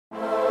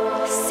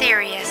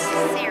Serious.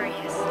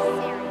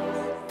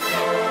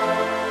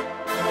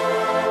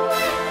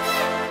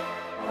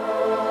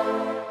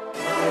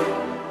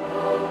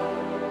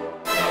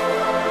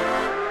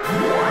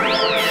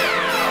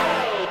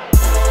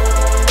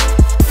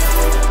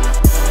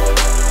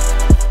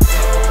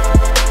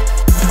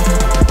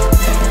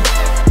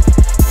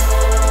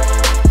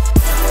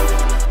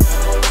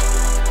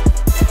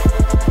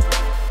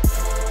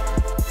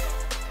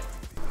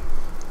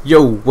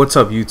 Yo, what's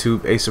up YouTube?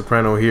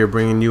 iiTzGoblin here,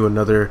 bringing you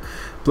another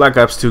Black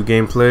Ops 2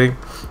 gameplay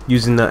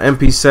using the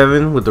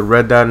MP7 with the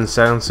red dot and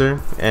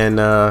silencer, and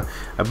I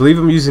believe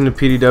I'm using the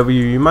PDW.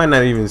 You might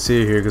not even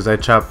see it here because I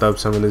chopped up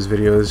some of this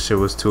video. This shit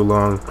was too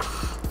long,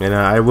 and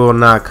I will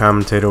not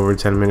commentate over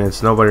 10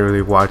 minutes. Nobody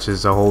really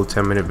watches a whole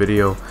 10-minute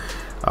video.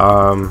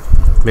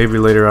 Maybe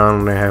later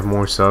on when I have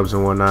more subs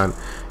and whatnot,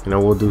 you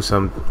know, we'll do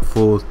some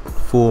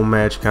full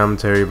match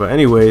commentary. But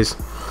anyways,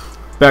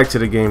 back to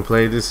the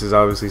gameplay. This is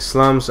obviously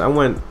Slums. I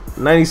went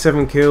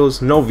 97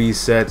 kills, no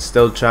VSAT,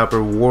 Stealth Chopper,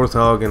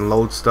 Warthog, and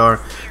Lodestar.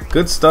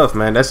 Good stuff,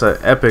 man. That's a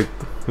epic,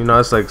 you know,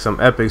 that's like some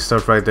epic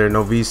stuff right there.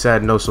 No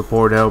VSAT, no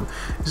support help.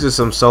 This is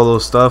some solo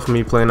stuff,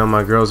 me playing on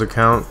my girl's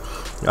account.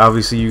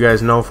 Obviously, you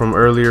guys know from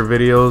earlier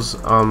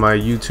videos on my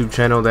YouTube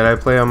channel that I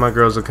play on my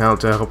girl's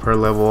account to help her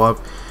level up.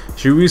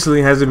 She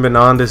recently hasn't been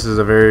on. This is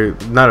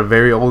not a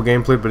very old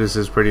gameplay, but this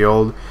is pretty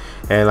old.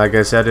 And like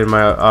I said in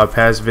my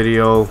past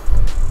video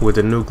with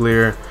the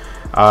nuclear,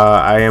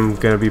 I am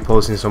gonna be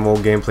posting some old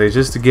gameplays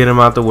just to get them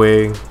out the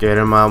way, get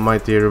them out my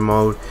theater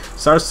mode,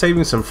 start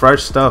saving some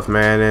fresh stuff,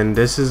 man. And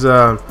this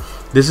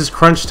is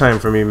crunch time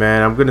for me,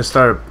 man. I'm gonna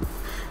start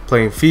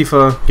playing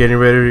FIFA, getting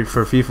ready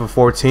for FIFA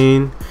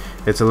 14.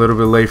 It's a little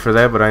bit late for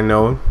that, but I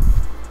know.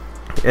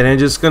 And I'm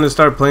just gonna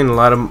start playing a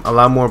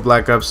lot more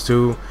Black Ops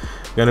 2.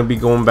 Gonna be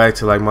going back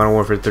to like Modern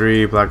Warfare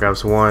 3, Black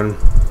Ops 1,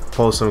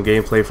 post some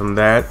gameplay from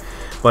that.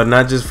 But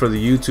not just for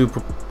the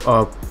YouTube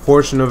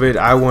portion of it.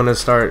 I want to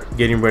start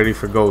getting ready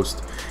for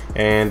Ghost,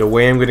 and the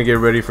way I'm going to get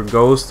ready for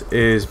Ghost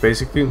is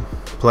basically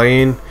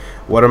playing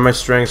what are my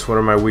strengths, what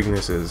are my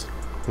weaknesses.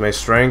 My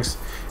strengths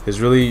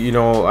is really, you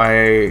know,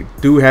 I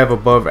do have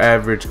above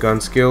average gun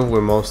skill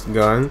with most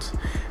guns.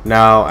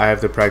 Now I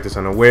have to practice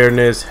on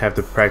awareness, have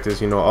to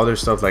practice, you know, other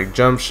stuff like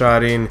jump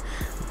shotting,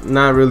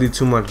 not really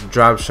too much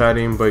drop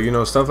shotting, but you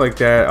know, stuff like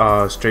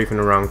that, strafing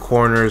around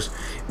corners,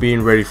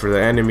 being ready for the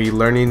enemy,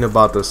 learning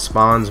about the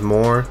spawns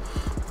more,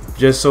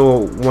 just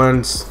so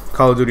once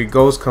Call of Duty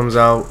Ghost comes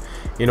out,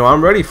 you know,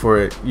 I'm ready for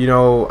it. You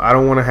know, I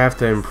don't want to have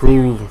to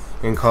improve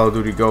in Call of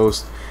Duty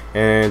Ghost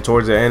and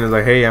towards the end it's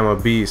like, hey, I'm a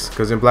beast.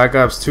 Because in Black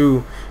Ops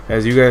 2,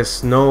 as you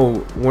guys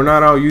know, we're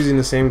not all using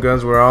the same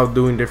guns, we're all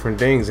doing different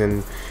things.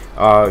 And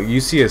you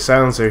see a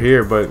silencer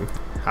here, but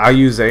I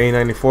use the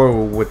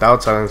A94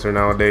 without silencer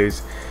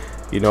nowadays,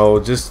 you know,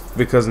 just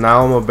because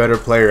now I'm a better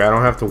player. I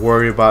don't have to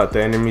worry about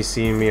the enemy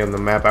seeing me on the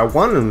map. I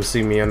want them to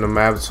see me on the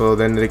map so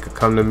then they could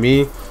come to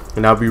me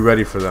and I'll be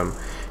ready for them.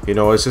 You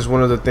know, it's just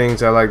one of the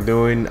things I like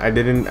doing.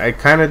 I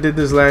kind of did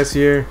this last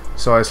year,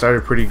 so I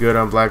started pretty good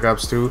on Black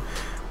Ops 2,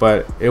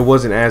 but it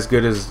wasn't as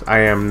good as I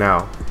am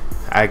now.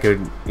 I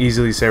could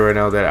easily say right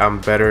now that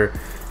I'm better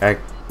at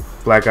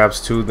Black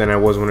Ops 2 than I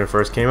was when it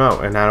first came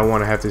out, and I don't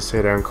want to have to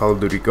say that on Call of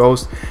Duty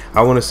Ghost.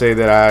 I want to say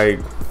that I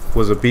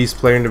was a beast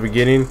player in the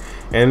beginning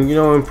and, you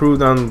know,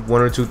 improved on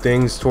one or two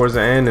things towards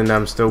the end, and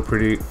I'm still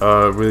pretty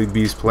really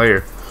beast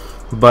player.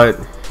 But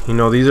you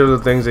know, these are the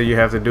things that you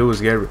have to do is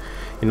get,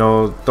 you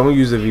know, don't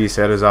use the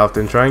VSAT as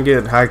often. Try and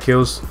get high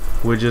kills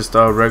with just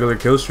regular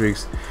kill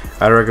streaks.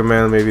 I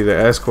recommend maybe the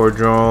escort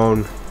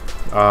drone,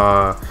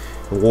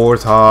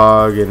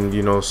 Warthog, and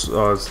you know,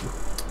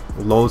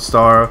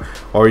 Lodestar,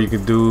 or you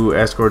could do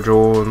escort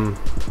drone,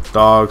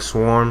 dog,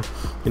 swarm,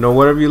 you know,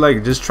 whatever you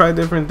like. Just try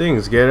different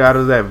things. Get out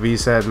of that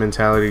VSAT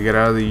mentality, get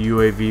out of the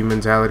UAV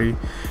mentality.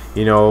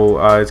 You know,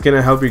 it's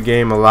gonna help your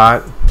game a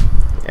lot.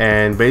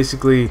 And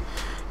basically,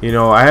 you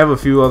know, I have a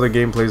few other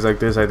gameplays like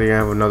this. I think I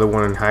have another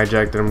one in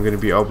Hijack that I'm going to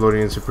be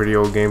uploading. It's a pretty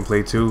old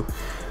gameplay too.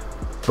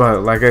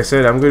 But like I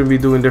said, I'm going to be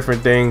doing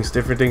different things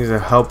that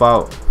help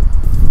out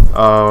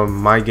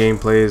my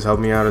gameplays, help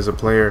me out as a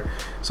player,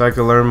 so I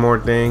can learn more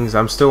things.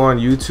 I'm still on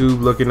YouTube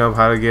looking up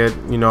how to get,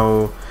 you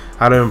know,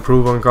 how to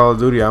improve on Call of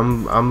Duty.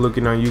 I'm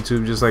looking on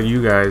YouTube just like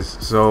you guys.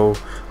 So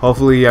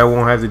hopefully I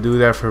won't have to do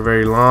that for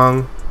very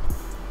long.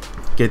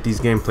 Get these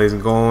gameplays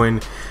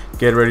going.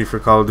 Get ready for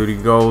Call of Duty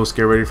Ghost,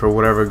 get ready for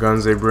whatever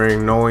guns they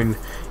bring, knowing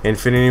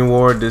Infinity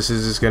Ward, this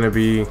is just going to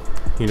be,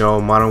 you know,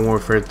 Modern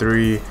Warfare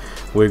 3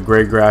 with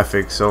great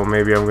graphics. So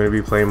maybe I'm going to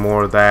be playing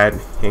more of that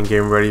and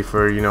getting ready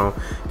for, you know,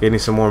 getting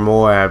some more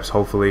Moabs,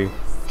 hopefully.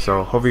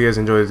 So hope you guys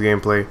enjoy this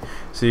gameplay.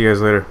 See you guys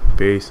later.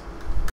 Peace.